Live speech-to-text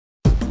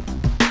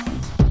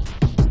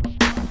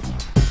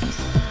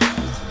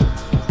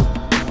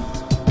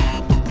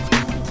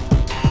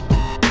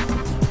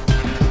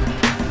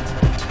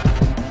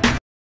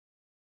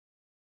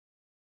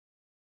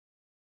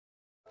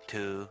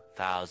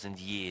2,000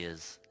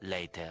 years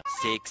later.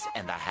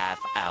 6.5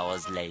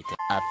 hours later.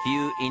 A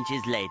few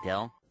inches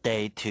later.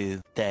 Day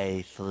 2,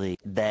 Day 3,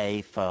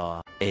 Day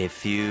 4. A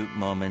few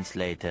moments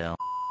later.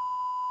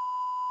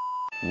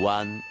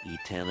 1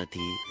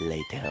 eternity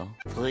later.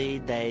 3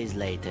 days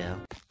later.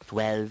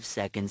 12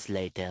 seconds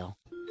later.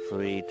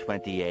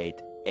 3:28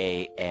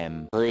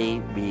 a.m. 3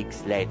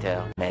 weeks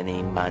later.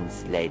 Many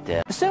months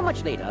later. So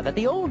much later that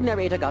the old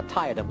narrator got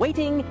tired of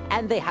waiting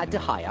and they had to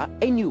hire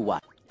a new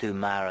one.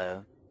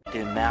 Tomorrow.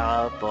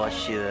 Tomorrow for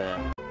sure.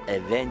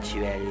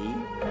 Eventually.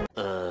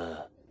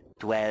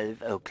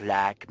 12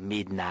 o'clock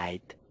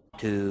midnight.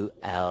 2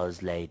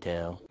 hours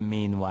later.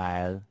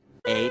 Meanwhile.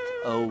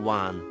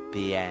 8:01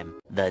 p.m.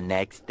 the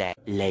next day.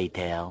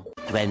 Later.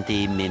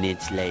 20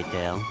 minutes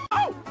later.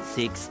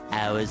 6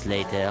 hours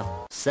later.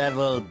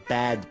 Several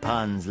bad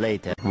puns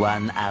later.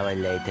 1 hour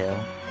later.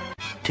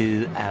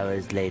 2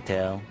 hours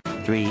later.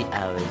 3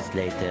 hours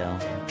later.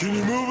 Can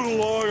you move it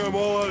along? I'm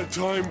all out of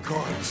time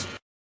cards.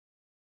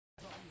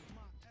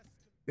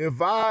 If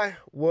I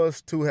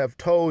was to have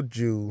told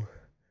you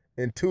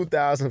in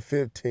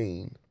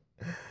 2015,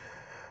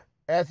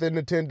 after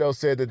Nintendo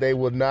said that they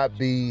would not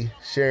be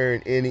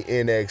sharing any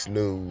NX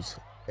news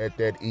at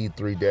that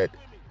E3, that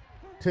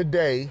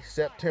today,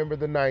 September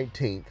the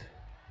 19th,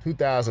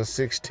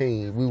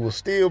 2016, we will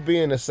still be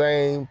in the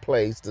same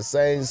place, the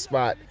same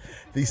spot,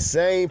 the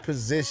same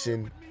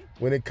position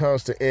when it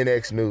comes to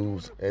NX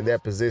news, and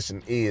that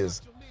position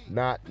is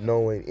not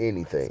knowing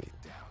anything.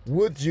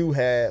 Would you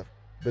have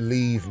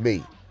believed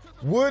me?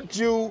 Would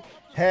you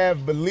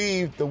have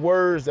believed the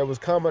words that was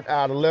coming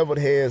out of Leveled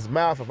Head's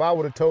mouth if I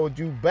would have told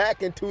you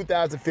back in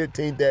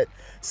 2015 that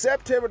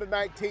September the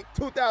 19th,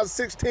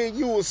 2016,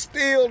 you will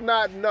still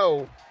not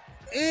know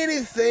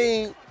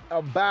anything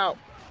about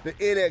the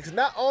NX?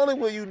 Not only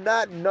will you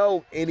not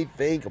know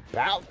anything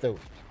about the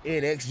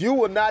NX, you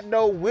will not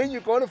know when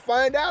you're going to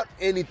find out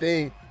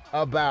anything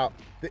about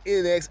the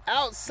NX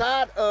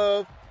outside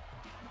of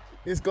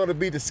it's going to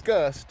be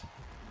discussed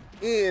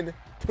in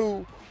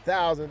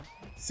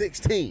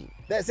 2016.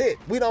 That's it.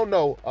 We don't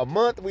know a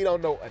month. We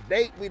don't know a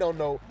date. We don't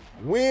know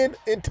when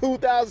in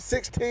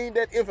 2016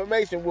 that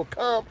information will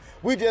come.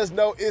 We just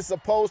know it's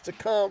supposed to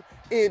come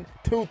in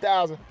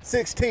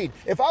 2016.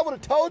 If I would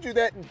have told you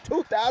that in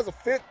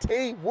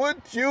 2015,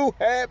 would you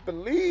have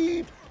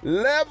believed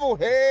Level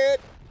Head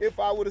if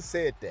I would have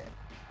said that?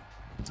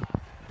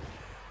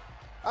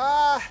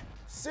 I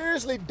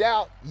seriously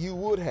doubt you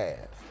would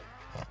have.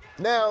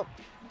 Now,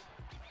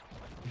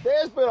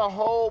 there's been a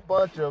whole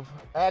bunch of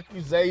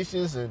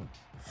accusations and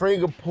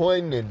finger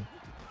pointing and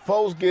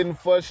folks getting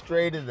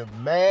frustrated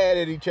and mad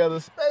at each other,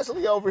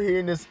 especially over here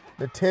in this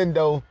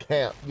Nintendo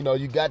camp. You know,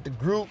 you got the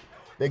group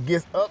that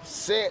gets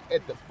upset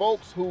at the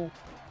folks who,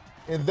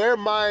 in their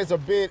minds, are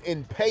being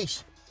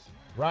impatient,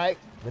 right?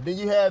 And then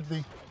you have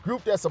the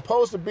group that's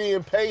supposed to be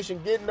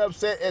impatient getting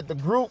upset at the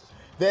group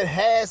that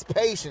has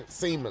patience,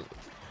 seemingly.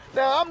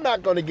 Now, I'm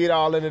not going to get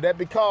all into that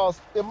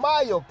because, in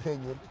my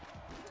opinion,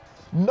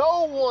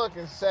 no one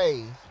can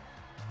say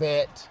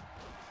that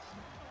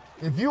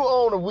if you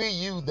own a Wii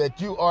U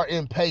that you are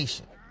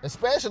impatient,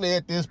 especially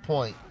at this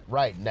point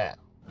right now,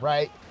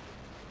 right?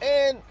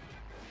 And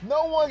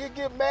no one can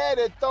get mad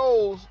at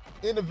those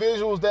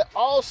individuals that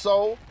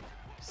also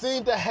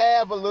seem to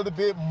have a little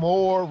bit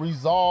more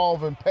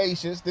resolve and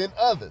patience than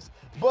others.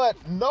 But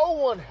no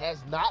one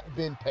has not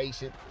been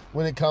patient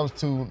when it comes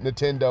to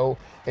Nintendo,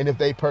 and if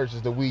they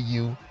purchase the Wii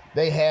U,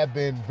 they have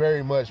been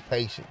very much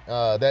patient.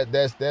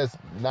 That's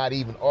not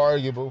even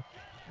arguable.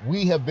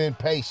 We have been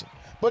patient.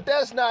 But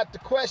that's not the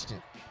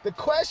question. The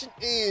question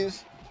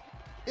is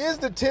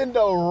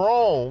Nintendo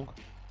wrong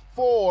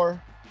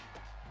for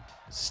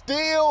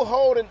still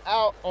holding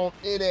out on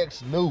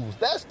NX news?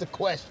 That's the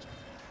question.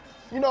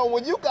 You know,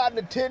 when you got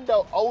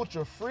Nintendo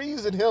Ultra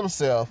freezing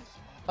himself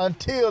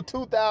until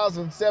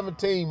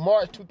 2017,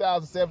 March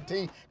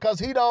 2017, because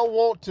he don't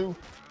want to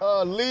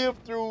live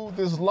through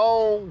this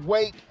long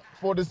wait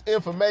for this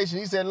information.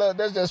 He said, look,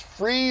 let's just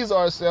freeze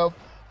ourselves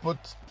for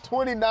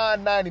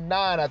 $29.99,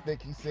 I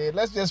think he said.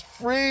 Let's just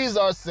freeze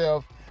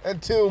ourselves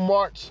until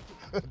March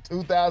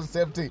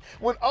 2017.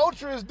 When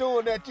Ultra is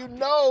doing that, you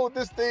know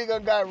this thing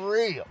done got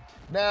real.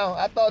 Now,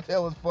 I thought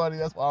that was funny.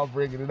 That's why I'm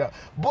bringing it up.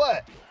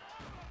 But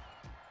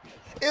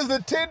is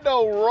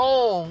Nintendo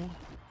wrong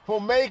for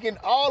making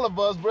all of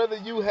us, whether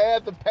you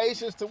have the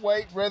patience to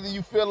wait, whether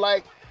you feel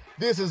like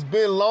this has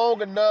been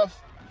long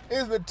enough,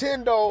 is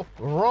Nintendo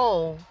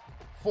wrong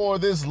for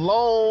this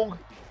long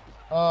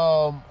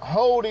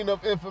holding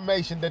of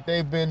information that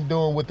they've been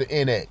doing with the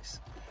NX?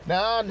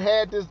 Now, I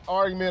had this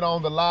argument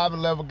on the Live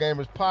and Level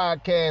Gamers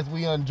podcast.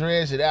 We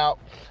undredged it out.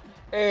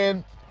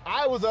 And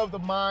I was of the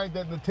mind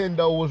that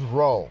Nintendo was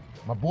wrong.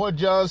 My boy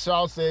John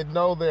Shaw said,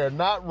 no, they're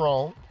not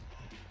wrong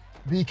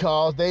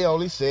because they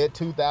only said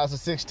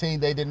 2016.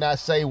 They did not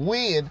say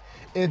when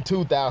in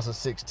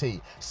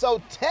 2016.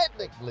 So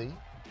technically,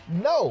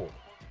 no,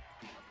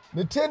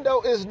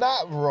 Nintendo is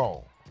not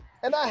wrong.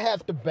 And I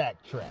have to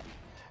backtrack.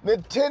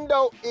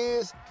 Nintendo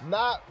is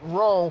not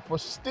wrong for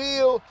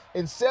still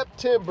in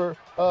September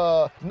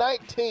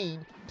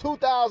 19,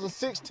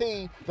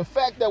 2016, the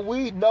fact that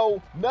we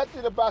know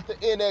nothing about the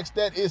NX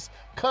that is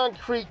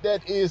concrete,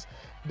 that is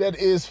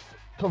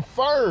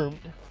confirmed,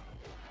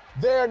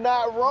 they're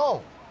not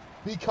wrong,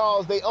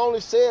 because they only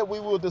said we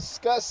will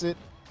discuss it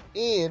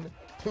in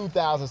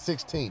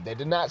 2016. They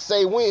did not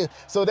say when,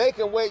 so they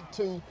can wait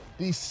to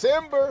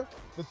December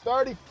the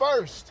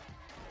 31st,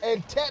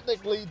 and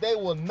technically they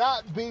will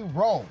not be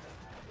wrong.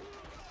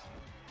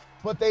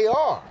 But they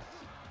are.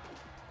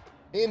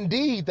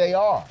 Indeed, they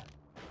are.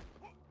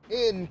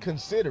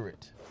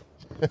 Inconsiderate.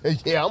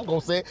 Yeah, I'm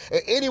gonna say it.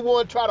 And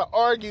anyone try to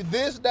argue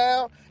this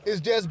down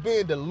is just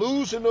being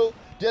delusional,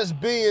 just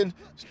being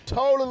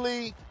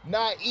totally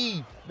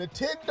naive.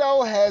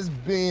 Nintendo has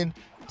been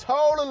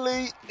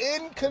totally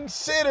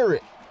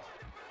inconsiderate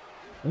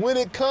when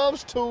it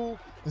comes to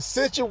the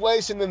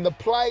situation and the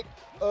plight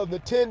of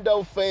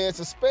Nintendo fans,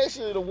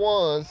 especially the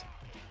ones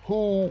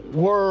who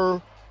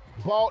were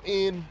bought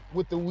in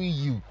with the Wii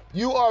U.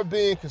 You are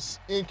being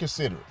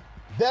inconsiderate.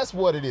 That's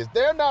what it is.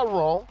 They're not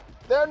wrong.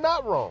 They're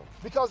not wrong,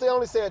 because they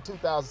only said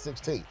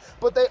 2016.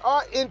 But they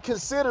are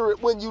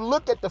inconsiderate when you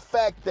look at the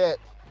fact that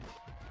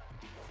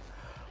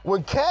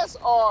when cats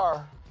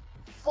are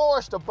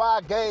forced to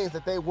buy games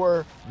that they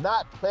were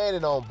not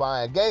planning on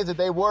buying, games that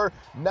they were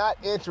not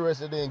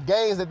interested in,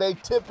 games that they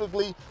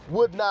typically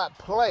would not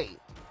play,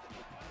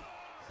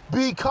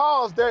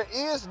 because there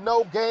is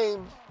no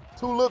game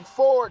to look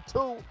forward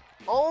to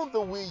on the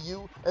Wii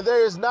U, and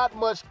there is not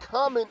much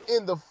coming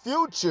in the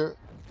future,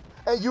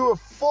 and you are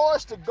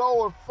forced to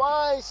go and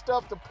find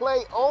stuff to play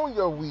on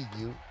your Wii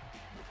U,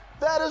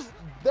 that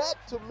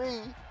to me,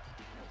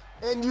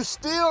 and you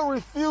still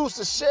refuse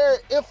to share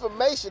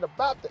information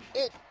about the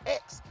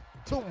NX,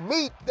 to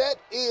me, that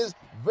is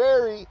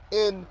very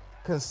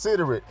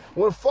inconsiderate.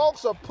 When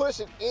folks are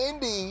pushing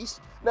indies,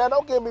 now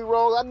don't get me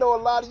wrong, I know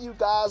a lot of you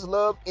guys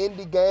love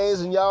indie games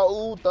and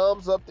y'all, ooh,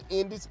 thumbs up the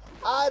indies.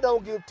 I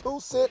don't give 2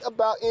 cents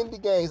about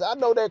indie games. I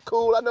know they're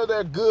cool, I know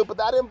they're good,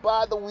 but I didn't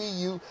buy the Wii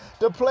U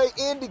to play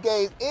indie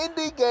games.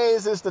 Indie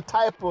games is the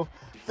type of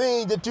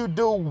thing that you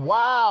do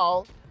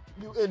while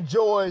you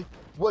enjoy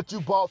what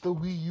you bought the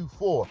Wii U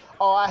for.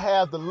 Oh, I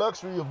have the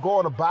luxury of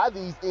going to buy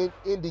these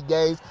indie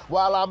games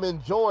while I'm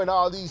enjoying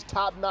all these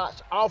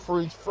top-notch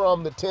offerings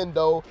from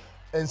Nintendo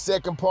and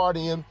second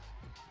party and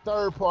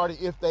third party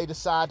if they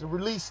decide to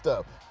release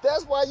stuff.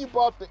 That's why you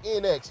bought the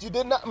NX. You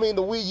did not, the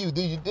Wii U.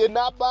 You did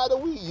not buy the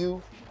Wii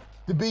U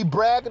to be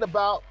bragging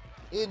about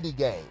indie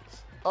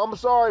games. I'm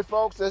sorry,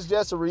 folks. That's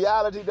just a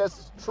reality.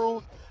 That's the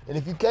truth. And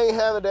if you can't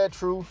handle that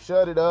truth,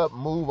 shut it up,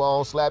 move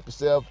on, slap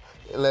yourself,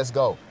 and let's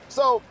go.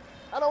 So,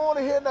 I don't want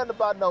to hear nothing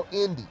about no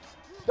indies.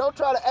 Don't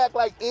try to act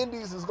like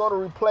indies is going to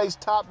replace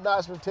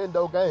top-notch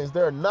Nintendo games.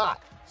 They're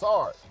not.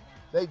 Sorry.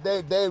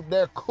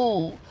 They're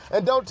cool.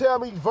 And don't tell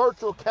me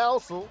Virtual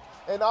Console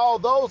and all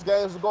those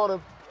games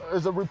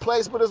is a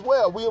replacement as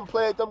well. We have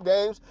played them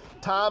games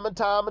time and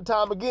time and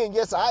time again.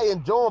 Yes, I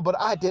enjoy them, but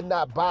I did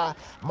not buy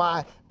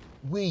my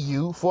Wii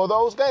U for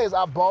those games.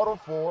 I bought them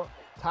for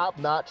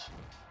top-notch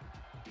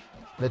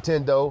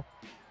Nintendo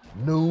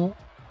new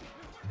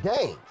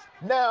games.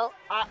 Now,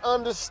 I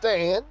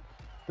understand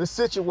the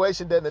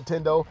situation that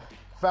Nintendo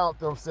found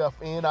themselves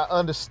in. I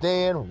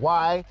understand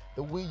why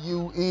the Wii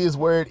U is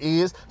where it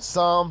is.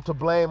 Some to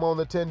blame on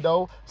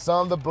Nintendo,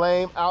 some to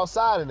blame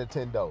outside of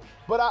Nintendo.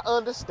 But I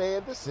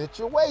understand the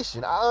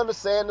situation. I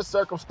understand the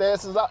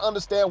circumstances. I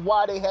understand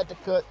why they had to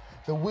cut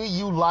the Wii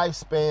U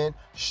lifespan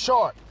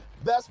short.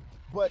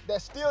 But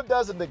that still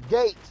doesn't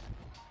negate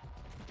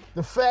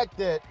the fact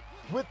that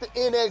with the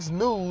NX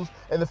news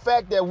and the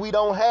fact that we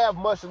don't have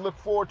much to look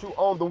forward to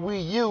on the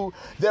Wii U,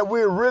 that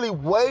we're really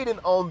waiting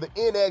on the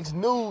NX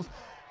news,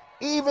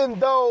 even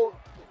though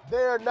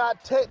they're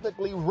not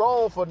technically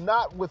wrong for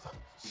not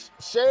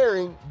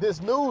sharing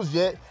this news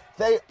yet,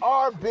 they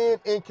are being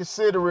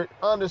inconsiderate,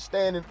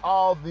 understanding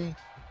all the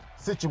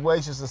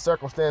situations and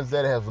circumstances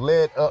that have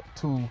led up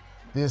to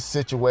this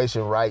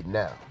situation right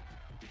now.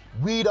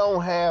 We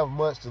don't have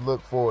much to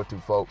look forward to,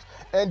 folks.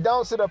 And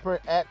don't sit up here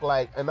and act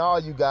like, and all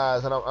you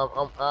guys, and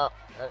and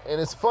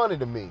it's funny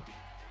to me,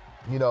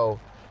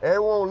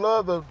 everyone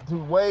love to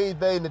wave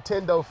their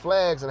Nintendo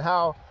flags and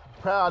how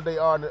proud they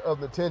are of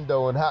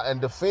Nintendo and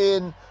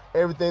defend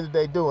everything that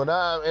they do. And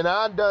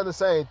I've done the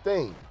same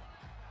thing.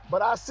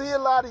 But I see a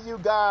lot of you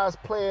guys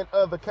playing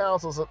other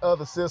consoles and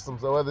other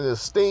systems, or whether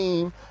it's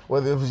Steam,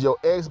 whether it's your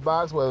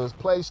Xbox, whether it's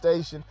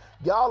PlayStation,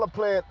 y'all are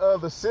playing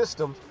other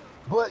systems,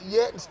 but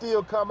yet and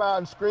still come out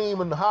and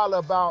scream and holler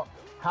about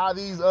how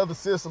these other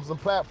systems and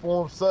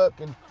platforms suck,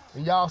 and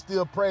y'all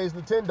still praise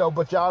Nintendo,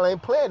 but y'all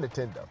ain't playing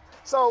Nintendo.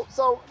 So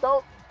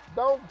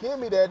don't give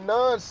me that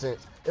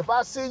nonsense. If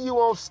I see you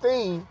on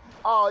Steam,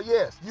 oh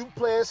yes, you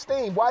playing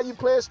Steam. Why you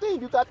playing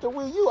Steam? You got the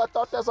Wii U. I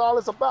thought that's all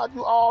it's about.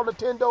 You all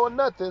Nintendo or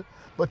nothing,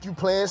 but you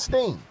playing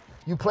Steam.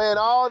 You playing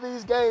all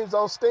these games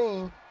on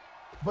Steam,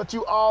 but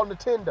you all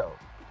Nintendo.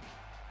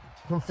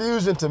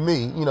 Confusion to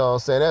me, you know what I'm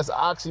saying? That's an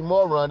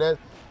oxymoron.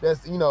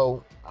 That's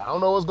I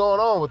don't know what's going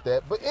on with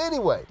that. But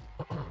anyway,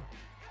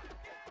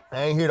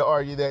 I ain't here to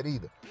argue that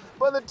either.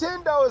 But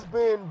Nintendo has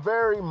been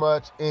very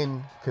much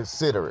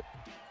inconsiderate.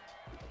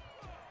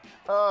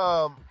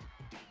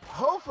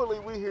 Hopefully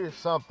we hear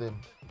something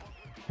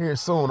here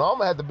soon. I'm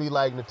gonna have to be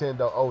like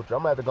Nintendo Ultra.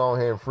 I'm gonna have to go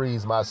ahead and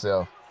freeze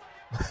myself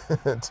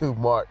to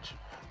March.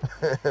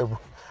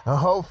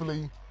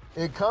 Hopefully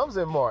it comes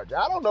in March.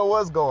 I don't know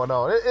what's going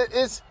on.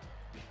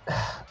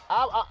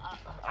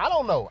 I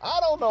don't know. I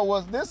don't know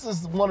what. This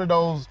is one of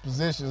those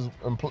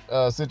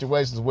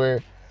situations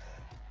where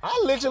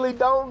I literally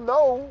don't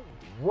know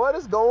what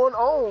is going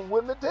on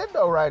with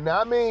Nintendo right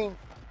now. I mean,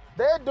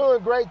 they're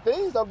doing great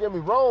things, don't get me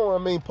wrong.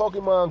 I mean,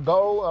 Pokemon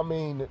Go, I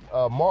mean,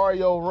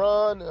 Mario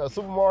Run,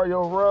 Super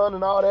Mario Run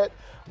and all that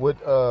with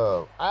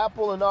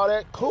Apple and all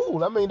that,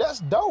 cool. I mean, that's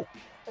dope.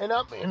 And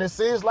it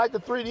seems like the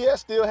 3DS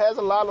still has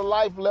a lot of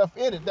life left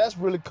in it. That's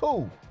really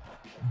cool.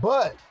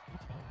 But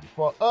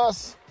for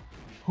us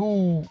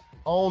who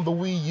own the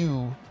Wii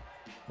U,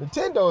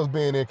 Nintendo is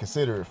being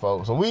inconsiderate,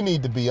 folks. And we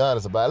need to be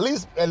honest about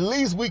it. At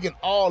least we can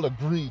all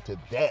agree to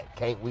that,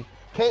 can't we?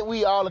 Can't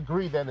we all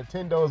agree that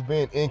Nintendo is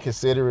being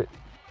inconsiderate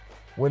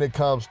when it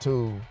comes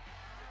to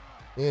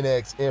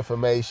NX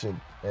information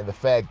and the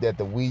fact that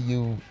the Wii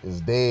U is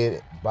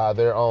dead by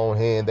their own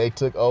hand? They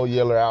took Old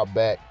Yeller out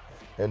back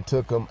and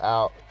took him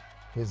out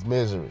his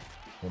misery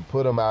and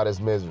put him out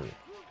his misery.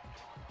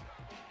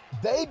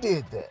 They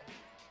did that.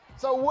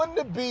 So wouldn't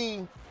it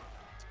be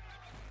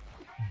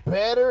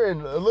better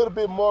and a little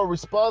bit more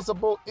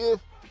responsible if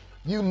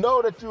you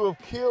know that you have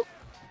killed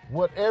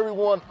what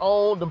everyone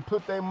owned and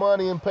put their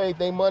money and paid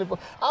their money for?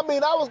 I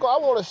mean, I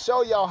want to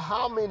show y'all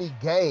how many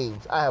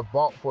games I have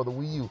bought for the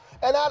Wii U.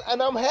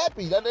 And I'm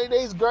happy that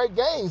these great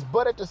games,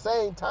 but at the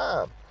same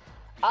time,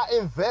 I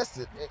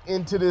invested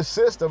into this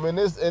system, and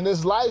this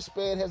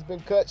lifespan has been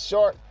cut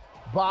short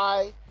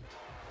by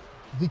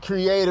the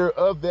creator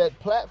of that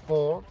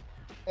platform,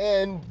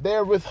 and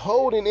they're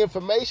withholding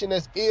information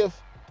as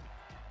if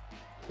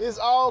it's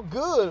all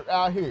good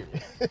out here.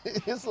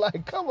 It's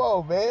like, come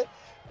on, man.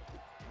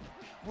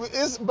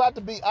 It's about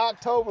to be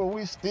October.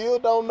 We still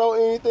don't know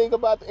anything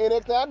about the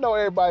NX. Now, I know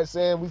everybody's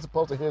saying we're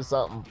supposed to hear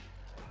something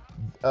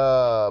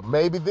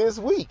maybe this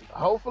week.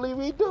 Hopefully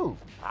we do.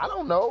 I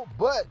don't know,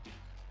 but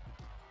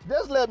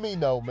just let me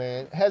know,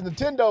 man. Has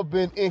Nintendo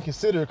been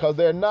inconsiderate? Because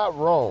they're not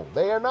wrong.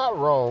 They are not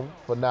wrong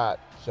for not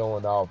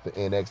showing off the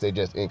NX. They're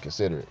just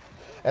inconsiderate.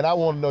 And I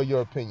want to know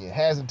your opinion.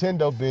 Has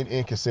Nintendo been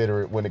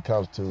inconsiderate when it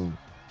comes to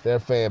their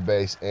fan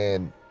base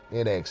and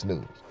NX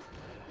news?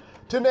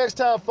 Till next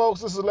time,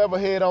 folks, this is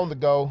Levelhead on the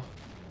Go.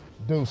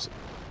 Deuces.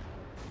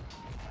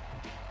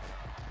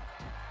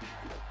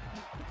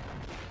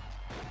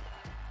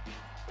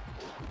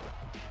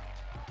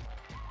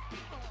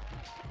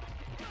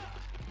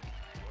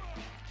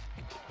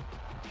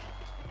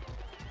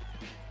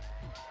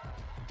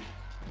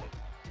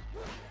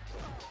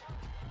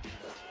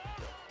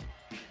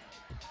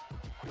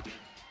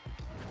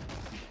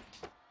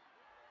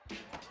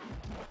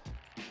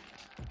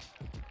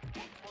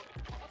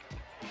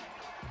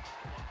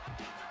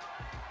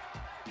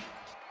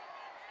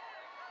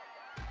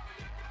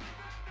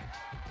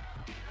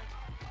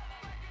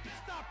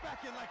 Stop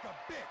acting like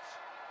a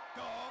bitch,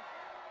 dog.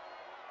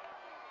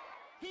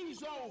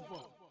 He's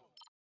over.